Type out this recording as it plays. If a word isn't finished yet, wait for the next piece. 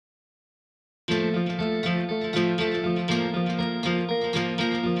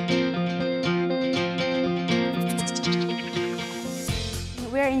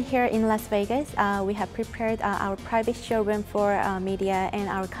here in Las Vegas, we have prepared our private showroom for media and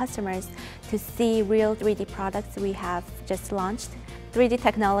our customers to see real 3D products we have just launched. 3D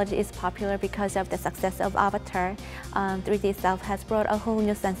technology is popular because of the success of Avatar. 3D itself has brought a whole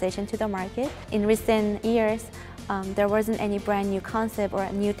new sensation to the market. In recent years, there wasn't any brand new concept or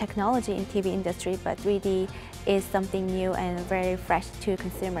new technology in TV industry, but 3D is something new and very fresh to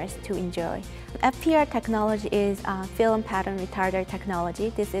consumers to enjoy. FPR technology is Film Patterned Retarder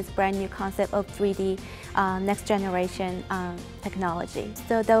technology. This is brand new concept of 3D next generation technology.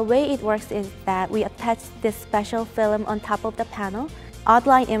 So the way it works is that we attach this special film on top of the panel. Odd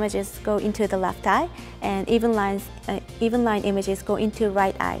line images go into the left eye, and even line images go into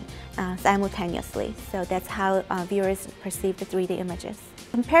right eye simultaneously. So that's how viewers perceive the 3D images.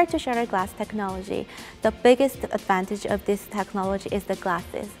 Compared to shutter glass technology, the biggest advantage of this technology is the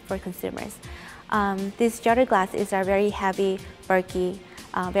glasses for consumers. These shutter glasses are very heavy, bulky,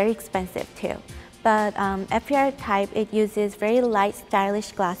 very expensive too. But FPR type, it uses very light,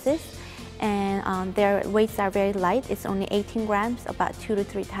 stylish glasses, and their weights are very light. It's only 18 grams, about 2 to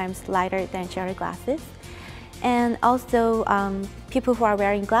 3 times lighter than shutter glasses. And also, people who are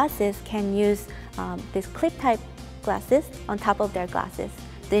wearing glasses can use these clip-type glasses on top of their glasses.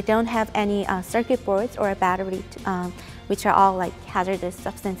 They don't have any circuit boards or a battery, which are all like hazardous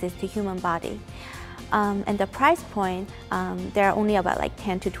substances to human body. And the price point, they're only about like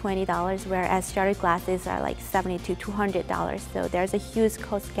 $10 to $20, whereas shutter glasses are like $70 to $200. So there's a huge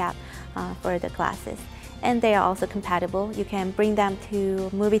cost gap for the glasses. And they are also compatible. You can bring them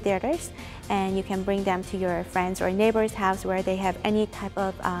to movie theaters, and you can bring them to your friends or neighbor's house where they have any type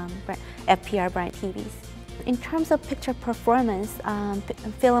of FPR brand TVs. In terms of picture performance,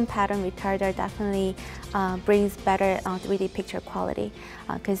 Film Patterned Retarder definitely brings better 3D picture quality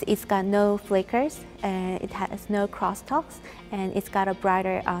because it's got no flickers, and it has no crosstalks, and it's got a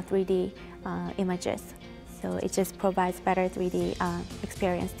brighter 3D images. So it just provides better 3D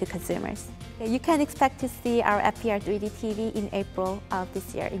experience to consumers. You can expect to see our FPR 3D TV in April of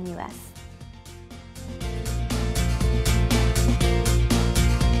this year in US.